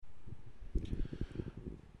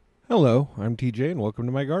Hello, I'm TJ and welcome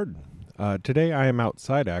to my garden. Today I am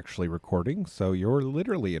outside actually recording, so you're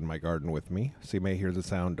literally in my garden with me. So you may hear the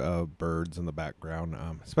sound of birds in the background,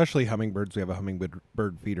 especially hummingbirds. We have a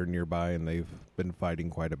hummingbird feeder nearby and they've been fighting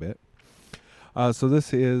quite a bit. So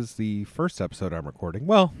this is the first episode I'm recording.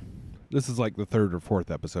 Well, this is like the third or fourth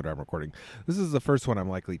episode I'm recording. This is the first one I'm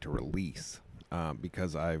likely to release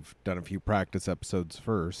because I've done a few practice episodes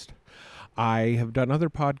first. I have done other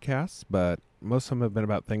podcasts, but most of them have been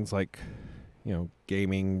about things like,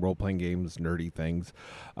 gaming, role-playing games, nerdy things.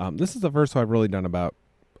 This is the first one I've really done about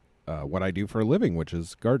what I do for a living, which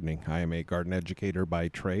is gardening. I am a garden educator by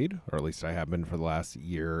trade, or at least I have been for the last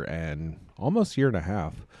year and almost year and a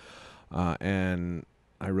half. And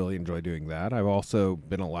I really enjoy doing that. I've also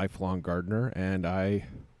been a lifelong gardener, and I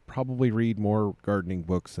probably read more gardening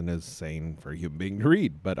books than is sane for a human being to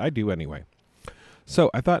read, but I do anyway.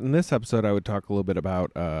 So I thought in this episode I would talk a little bit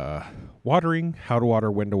about watering, how to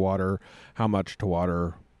water, when to water, how much to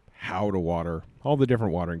water, how to water, all the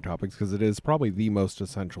different watering topics, because it is probably the most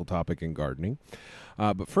essential topic in gardening.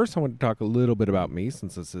 But first I want to talk a little bit about me,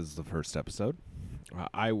 since this is the first episode.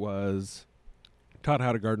 I was taught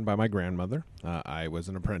how to garden by my grandmother. I was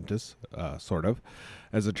an apprentice, sort of.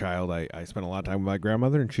 As a child, I spent a lot of time with my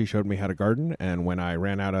grandmother, and she showed me how to garden. And when I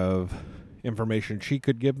ran out of information she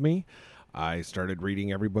could give me, I started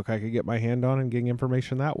reading every book I could get my hand on and getting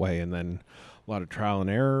information that way. And then a lot of trial and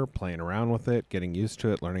error, playing around with it, getting used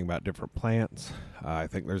to it, learning about different plants. I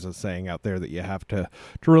think there's a saying out there that you have to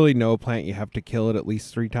really know a plant, you have to kill it at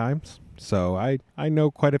least 3 times. So I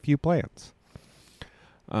know quite a few plants.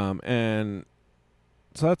 And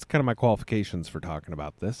so that's kind of my qualifications for talking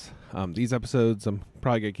about this. These episodes, I'm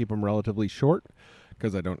probably going to keep them relatively short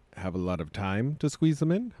because I don't have a lot of time to squeeze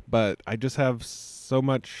them in. But I just have so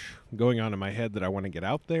much going on in my head that I want to get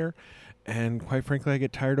out there. And quite frankly, I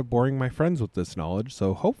get tired of boring my friends with this knowledge.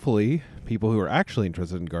 So hopefully people who are actually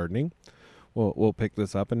interested in gardening will pick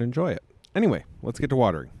this up and enjoy it. Anyway, let's get to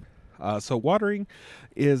watering. So watering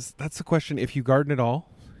that's the question. If you garden at all,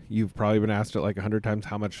 you've probably been asked it like 100 times,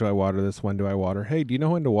 how much do I water this? When do I water? Hey, do you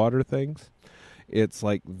know when to water things? It's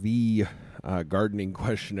like the gardening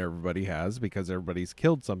question everybody has, because everybody's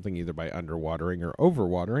killed something either by underwatering or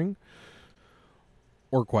overwatering,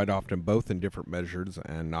 or quite often both in different measures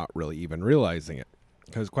and not really even realizing it.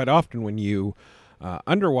 Because quite often when you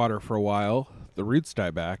underwater for a while, the roots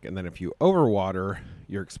die back, and then if you overwater,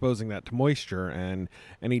 you're exposing that to moisture, and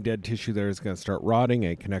any dead tissue there is going to start rotting.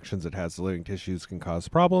 Any connections it has to living tissues can cause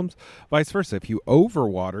problems. Vice versa, if you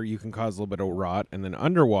overwater, you can cause a little bit of rot, and then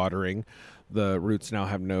underwatering, the roots now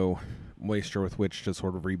have no moisture with which to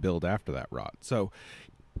sort of rebuild after that rot. So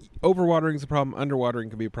overwatering is a problem, underwatering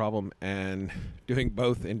can be a problem, and doing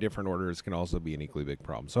both in different orders can also be an equally big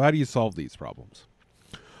problem. So how do you solve these problems?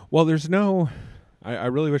 Well, I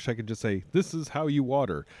really wish I could just say, this is how you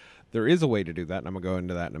water. There is a way to do that, and I'm going to go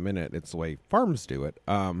into that in a minute. It's the way farms do it.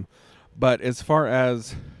 But as far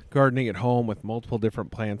as gardening at home with multiple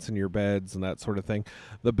different plants in your beds and that sort of thing,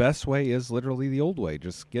 the best way is literally the old way.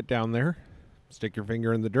 Just get down there, stick your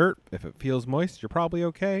finger in the dirt. If it feels moist, you're probably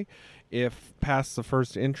okay. If past the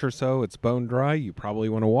first inch or so it's bone dry, you probably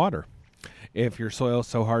want to water. If your soil is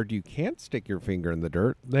so hard you can't stick your finger in the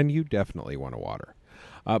dirt, then you definitely want to water.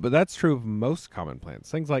 But that's true of most common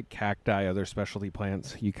plants. Things like cacti, other specialty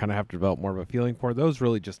plants, you kind of have to develop more of a feeling for. Those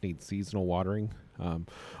really just need seasonal watering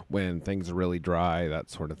when things are really dry,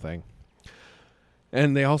 that sort of thing.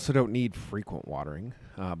 And they also don't need frequent watering.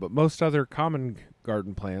 But most other common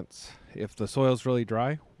garden plants, if the soil's really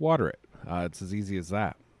dry, water it. It's as easy as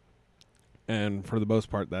that. And for the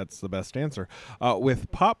most part, that's the best answer.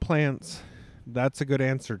 With pot plants, that's a good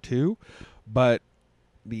answer too. But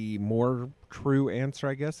the more true answer,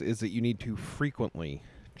 I guess, is that you need to frequently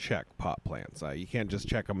check pot plants. You can't just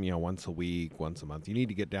check them, once a week, once a month. You need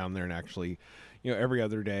to get down there and actually, every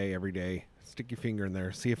other day, every day, stick your finger in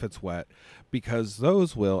there, see if it's wet, because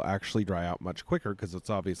those will actually dry out much quicker because it's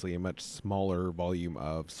obviously a much smaller volume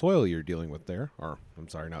of soil you're dealing with there. Or, I'm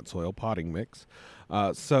sorry, not soil, potting mix.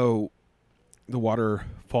 So the water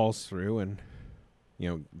falls through and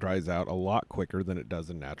dries out a lot quicker than it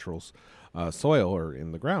does in natural soil or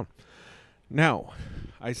in the ground. Now,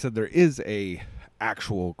 I said there is a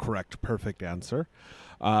actual correct, perfect answer.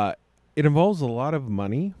 It involves a lot of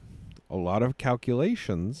money, a lot of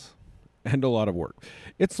calculations, and a lot of work.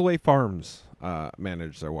 It's the way farms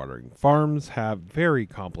manage their watering. Farms have very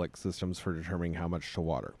complex systems for determining how much to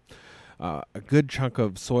water. A good chunk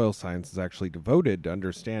of soil science is actually devoted to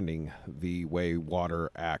understanding the way water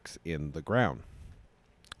acts in the ground.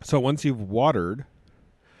 So once you've watered,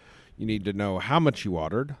 you need to know how much you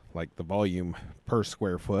watered, like the volume per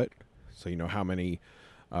square foot, so you know how many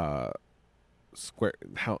square,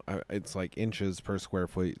 how it's like inches per square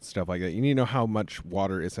foot, stuff like that. You need to know how much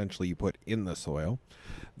water essentially you put in the soil.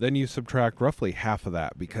 Then you subtract roughly half of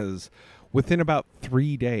that, because within about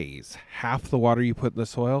 3 days, half the water you put in the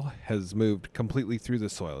soil has moved completely through the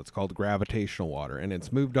soil. It's called gravitational water, and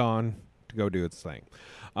it's moved on to go do its thing.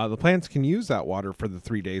 The plants can use that water for the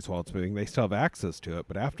 3 days while it's moving. They still have access to it,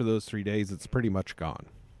 but after those 3 days, it's pretty much gone.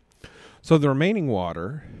 So the remaining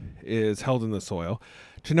water is held in the soil.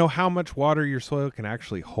 To know how much water your soil can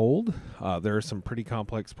actually hold, there are some pretty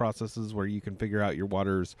complex processes where you can figure out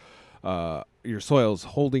your soil's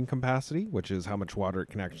holding capacity, which is how much water it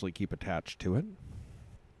can actually keep attached to it.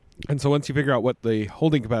 And so once you figure out what the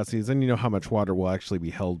holding capacity is, then you know how much water will actually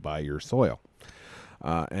be held by your soil.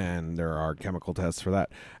 And there are chemical tests for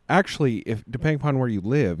that. Actually, if depending upon where you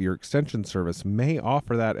live, your extension service may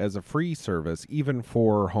offer that as a free service, even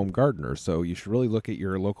for home gardeners. So you should really look at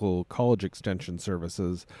your local college extension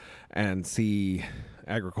services and see,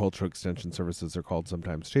 agricultural extension services are called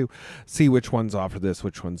sometimes too, see which ones offer this,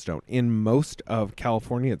 which ones don't. In most of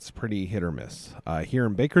California, it's pretty hit or miss. Here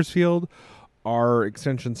in Bakersfield, our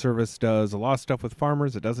extension service does a lot of stuff with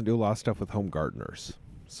farmers. It doesn't do a lot of stuff with home gardeners.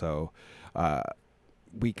 So,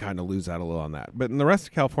 we kind of lose out a little on that. But in the rest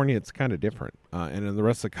of California, it's kind of different. And in the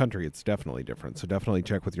rest of the country, it's definitely different. So definitely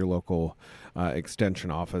check with your local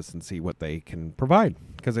extension office and see what they can provide,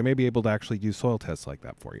 because they may be able to actually do soil tests like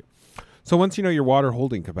that for you. So once you know your water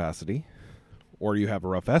holding capacity, or you have a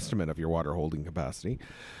rough estimate of your water holding capacity,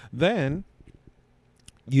 then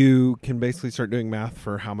you can basically start doing math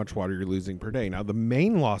for how much water you're losing per day. Now, the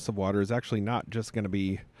main loss of water is actually not just going to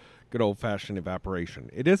be good old-fashioned evaporation.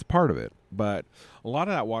 It is part of it, but a lot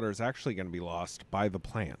of that water is actually going to be lost by the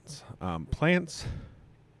plants. Plants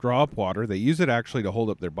draw up water. They use it actually to hold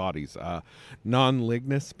up their bodies.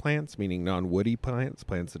 Non-lignous plants, meaning non-woody plants,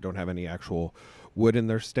 plants that don't have any actual wood in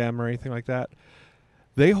their stem or anything like that,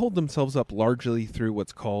 they hold themselves up largely through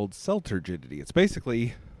what's called cell turgidity. It's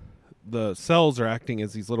basically the cells are acting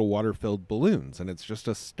as these little water-filled balloons, and it's just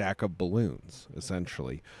a stack of balloons,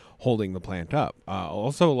 essentially, holding the plant up.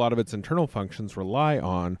 Also, a lot of its internal functions rely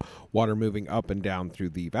on water moving up and down through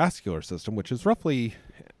the vascular system, which is roughly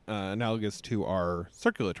analogous to our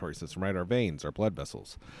circulatory system, right? Our veins, our blood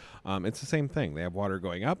vessels. It's the same thing. They have water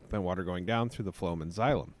going up and water going down through the phloem and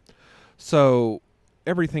xylem. So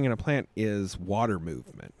everything in a plant is water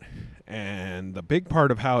movement. And the big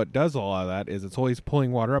part of how it does all of that is it's always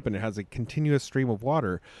pulling water up, and it has a continuous stream of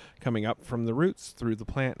water coming up from the roots through the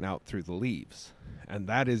plant and out through the leaves. And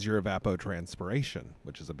that is your evapotranspiration,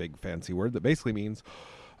 which is a big fancy word that basically means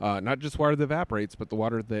not just water that evaporates, but the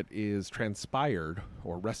water that is transpired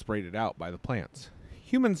or respirated out by the plants.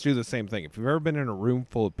 Humans do the same thing. If you've ever been in a room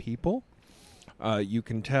full of people, you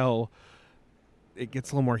can tell it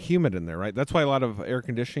gets a little more humid in there, right? That's why a lot of air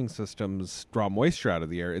conditioning systems draw moisture out of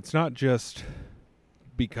the air. It's not just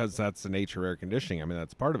because that's the nature of air conditioning. I mean,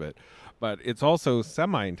 that's part of it. But it's also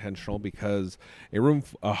semi-intentional, because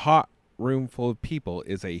a hot room full of people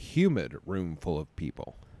is a humid room full of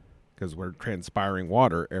people, because we're transpiring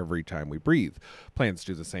water every time we breathe. Plants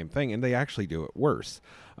do the same thing, and they actually do it worse.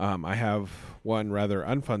 I have one rather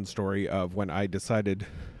unfun story of when I decided,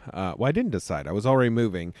 I didn't decide. I was already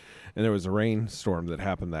moving, and there was a rainstorm that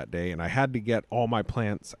happened that day, and I had to get all my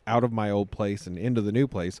plants out of my old place and into the new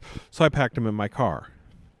place, so I packed them in my car.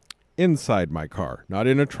 Inside my car, not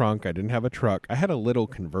in a trunk. I didn't have a truck. I had a little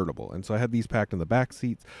convertible, and so I had these packed in the back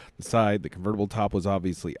seats, the side. The convertible top was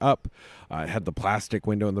obviously up. It had the plastic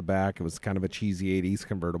window in the back. It was kind of a cheesy 80s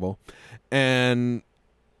convertible. And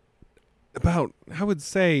about, I would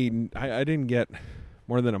say, I didn't get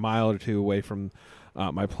more than a mile or two away from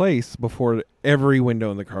my place before every window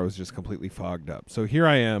in the car was just completely fogged up. So here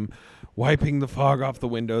I am, wiping the fog off the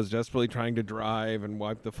windows, desperately trying to drive and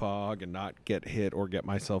wipe the fog and not get hit or get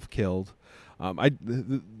myself killed.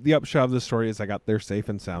 The upshot of the story is I got there safe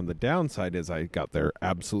and sound. The downside is I got there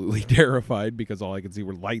absolutely terrified, because all I could see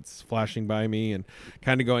were lights flashing by me and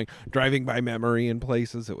kind of driving by memory in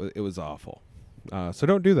places. It was awful. So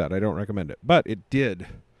don't do that. I don't recommend it. But it did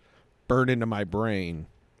burn into my brain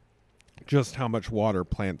just how much water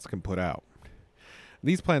plants can put out.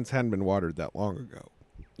 These plants hadn't been watered that long ago.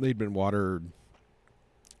 They'd been watered,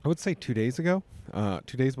 I would say 2 days ago,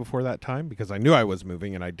 2 days before that time, because I knew I was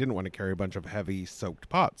moving and I didn't want to carry a bunch of heavy soaked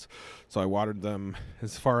pots. So I watered them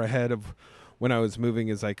as far ahead of when I was moving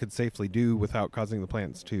as I could safely do without causing the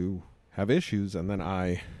plants to have issues. And then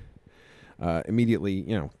I immediately,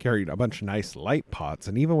 carried a bunch of nice light pots.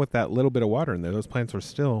 And even with that little bit of water in there, those plants were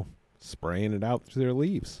still spraying it out through their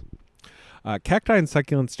leaves. Cacti and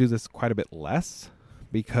succulents do this quite a bit less,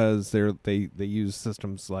 because they use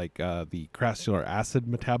systems like the crassula acid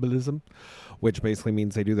metabolism, which basically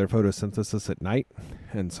means they do their photosynthesis at night,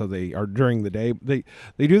 and so they are during the day. They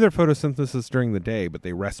do their photosynthesis during the day, but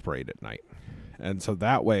they respirate at night, and so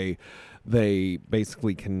that way they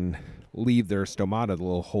basically can leave their stomata, the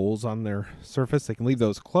little holes on their surface, they can leave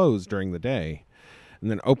those closed during the day,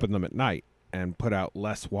 and then open them at night and put out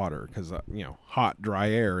less water because hot, dry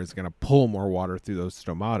air is going to pull more water through those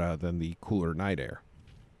stomata than the cooler night air.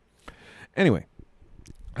 Anyway,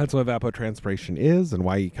 that's what evapotranspiration is and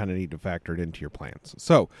why you kind of need to factor it into your plans.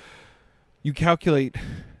 So you calculate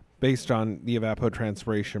based on the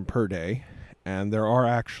evapotranspiration per day, and there are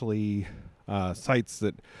actually sites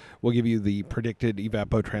that will give you the predicted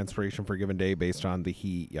evapotranspiration for a given day based on the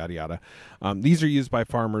heat, yada yada. These are used by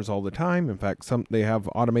farmers all the time. In fact, they have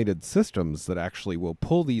automated systems that actually will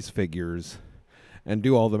pull these figures and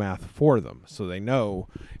do all the math for them. So they know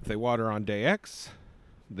if they water on day X,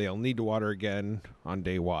 they'll need to water again on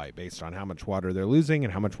day Y based on how much water they're losing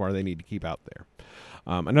and how much water they need to keep out there.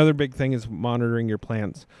 Another big thing is monitoring your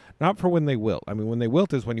plants, not for when they wilt. I mean, when they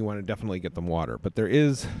wilt is when you want to definitely get them water, but there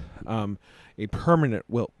is a permanent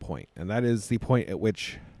wilt point, and that is the point at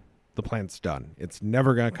which the plant's done. It's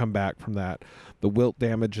never going to come back from that. The wilt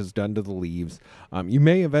damage is done to the leaves. You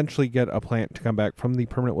may eventually get a plant to come back from the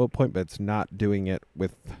permanent wilt point, but it's not doing it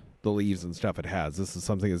with the leaves and stuff it has. This is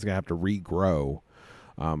something that's going to have to regrow,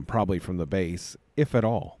 probably from the base, if at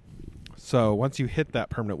all. So once you hit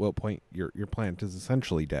that permanent wilt point, your plant is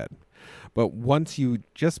essentially dead. But once you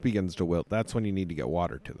just begins to wilt, that's when you need to get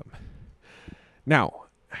water to them. Now,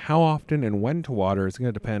 how often and when to water is going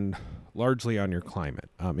to depend largely on your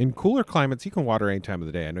climate. In cooler climates, you can water any time of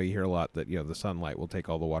the day. I know you hear a lot that the sunlight will take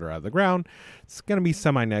all the water out of the ground. It's going to be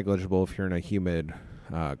semi-negligible if you're in a humid,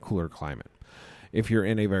 cooler climate. If you're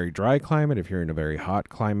in a very dry climate, if you're in a very hot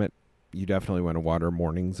climate, you definitely want to water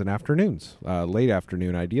mornings and afternoons, late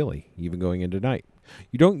afternoon ideally, even going into night.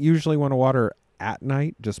 You don't usually want to water at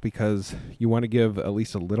night just because you want to give at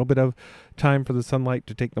least a little bit of time for the sunlight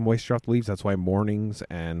to take the moisture off the leaves. That's why mornings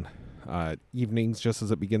and evenings, just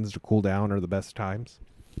as it begins to cool down, are the best times.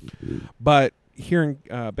 But here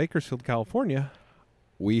in Bakersfield, California,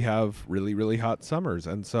 we have really, really hot summers.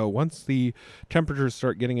 And so once the temperatures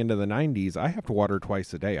start getting into the 90s, I have to water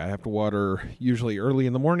twice a day. I have to water usually early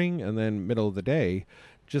in the morning and then middle of the day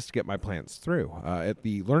just to get my plants through. At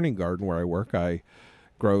the Learning Garden where I work, I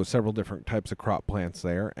grow several different types of crop plants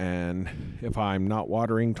there. And if I'm not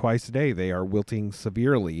watering twice a day, they are wilting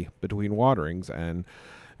severely between waterings. And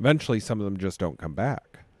eventually some of them just don't come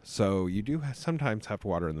back. So you do sometimes have to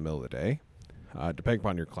water in the middle of the day. Depending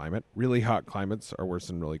upon your climate. Really hot climates are worse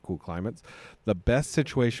than really cool climates. The best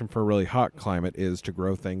situation for a really hot climate is to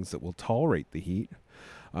grow things that will tolerate the heat.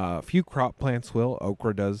 A few crop plants will.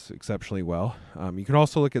 Okra does exceptionally well. You can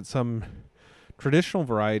also look at some traditional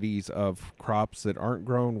varieties of crops that aren't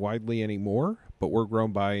grown widely anymore, but were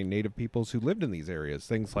grown by native peoples who lived in these areas.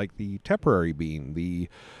 Things like the temporary bean, the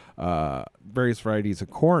various varieties of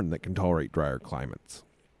corn that can tolerate drier climates.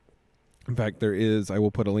 In fact, I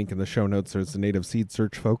will put a link in the show notes, there's the Native Seed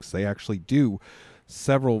Search folks. They actually do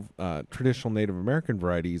several traditional Native American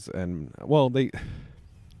varieties, and, well, they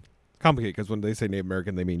complicate because when they say Native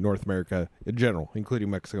American, they mean North America in general,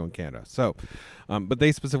 including Mexico and Canada. So, but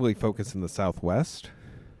they specifically focus in the Southwest,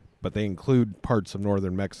 but they include parts of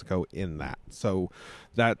northern Mexico in that. So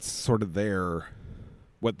that's sort of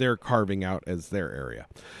what they're carving out as their area.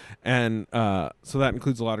 And so that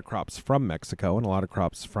includes a lot of crops from Mexico and a lot of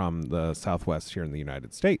crops from the Southwest here in the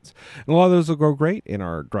United States. And a lot of those will grow great in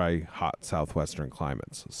our dry, hot Southwestern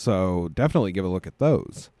climates. So definitely give a look at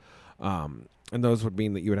those. And those would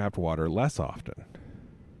mean that you would have to water less often.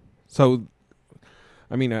 So,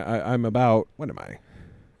 I mean, I'm about, what am I?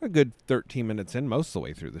 A good 13 minutes in, most of the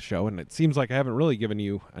way through the show, and it seems like I haven't really given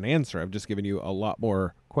you an answer. I've just given you a lot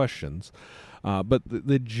more questions. But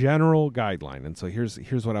the general guideline, and so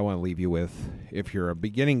here's what I want to leave you with if you're a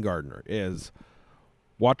beginning gardener, is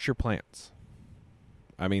watch your plants.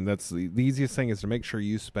 I mean, that's the easiest thing, is to make sure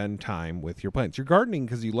you spend time with your plants. You're gardening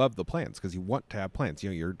because you love the plants, because you want to have plants.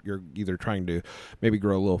 You're either trying to maybe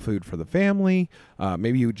grow a little food for the family.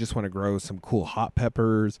 Maybe you just want to grow some cool hot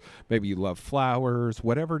peppers. Maybe you love flowers.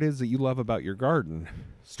 Whatever it is that you love about your garden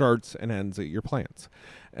starts and ends at your plants.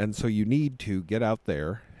 And so you need to get out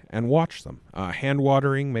there and watch them. Hand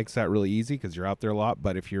watering makes that really easy because you're out there a lot.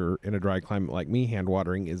 But if you're in a dry climate like me, hand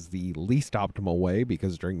watering is the least optimal way,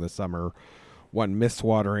 because during the summer, one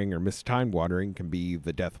miswatering or mistimed watering can be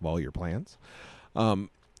the death of all your plants. But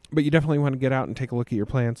you definitely want to get out and take a look at your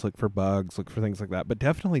plants, look for bugs, look for things like that. But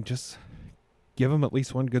definitely just give them at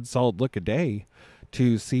least one good solid look a day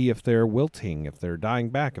to see if they're wilting, if they're dying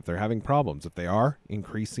back, if they're having problems. If they are,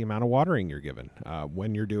 increase the amount of watering you're given,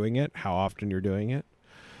 when you're doing it, how often you're doing it,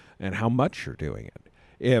 and how much you're doing it.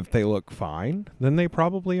 If they look fine, then they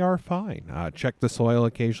probably are fine. Check the soil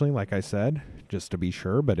occasionally, like I said, just to be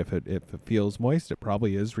sure. But if it feels moist, it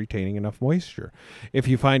probably is retaining enough moisture. If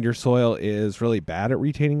you find your soil is really bad at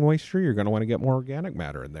retaining moisture, you're going to want to get more organic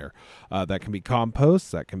matter in there. That can be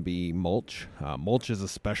compost, that can be mulch. Mulch is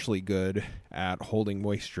especially good at holding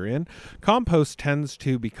moisture in. Compost tends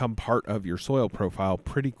to become part of your soil profile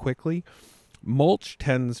pretty quickly. Mulch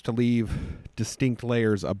tends to leave distinct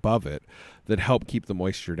layers above it that help keep the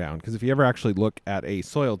moisture down. Because if you ever actually look at a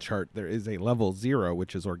soil chart, there is a level 0,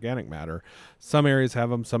 which is organic matter. Some areas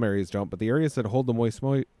have them, some areas don't. But the areas that hold the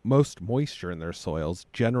most moisture in their soils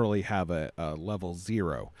generally have a level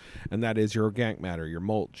 0. And that is your organic matter, your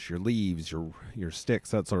mulch, your leaves, your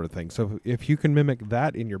sticks, that sort of thing. So if you can mimic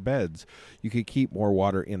that in your beds, you can keep more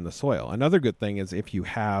water in the soil. Another good thing is if you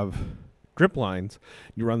have drip lines,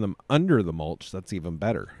 you run them under the mulch, that's even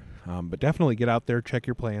better. But definitely get out there, check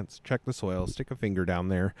your plants, check the soil, stick a finger down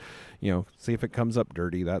there, see if it comes up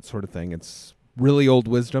dirty, that sort of thing. It's really old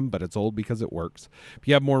wisdom, but it's old because it works. If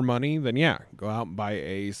you have more money, then go out and buy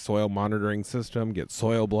a soil monitoring system, get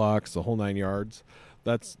soil blocks, the whole 9 yards.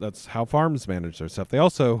 That's how farms manage their stuff. They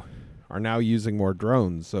also are now using more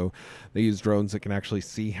drones, so they use drones that can actually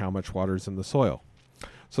see how much water's in the soil.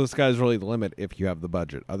 So the sky's really the limit if you have the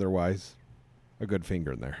budget. Otherwise, a good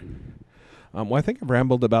finger in there. Well, I think I've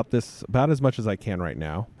rambled about this about as much as I can right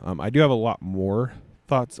now. I do have a lot more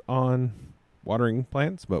thoughts on watering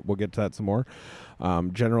plants, but we'll get to that some more.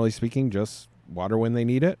 Generally speaking, just water when they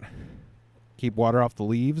need it. Keep water off the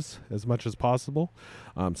leaves as much as possible.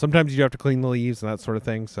 Sometimes you have to clean the leaves and that sort of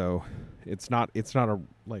thing, so it's not a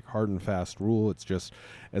hard and fast rule. It's just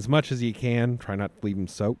as much as you can. Try not to leave them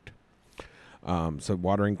soaked. So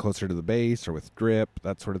watering closer to the base or with drip,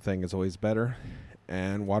 that sort of thing is always better.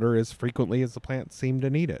 And water as frequently as the plants seem to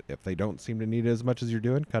need it. If they don't seem to need it as much as you're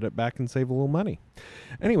doing, cut it back and save a little money.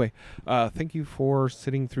 Anyway, thank you for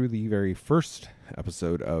sitting through the very first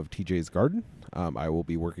episode of TJ's Garden. I will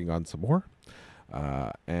be working on some more.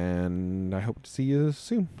 And I hope to see you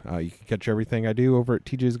soon. You can catch everything I do over at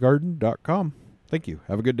tjsgarden.com. Thank you.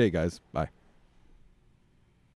 Have a good day, guys. Bye.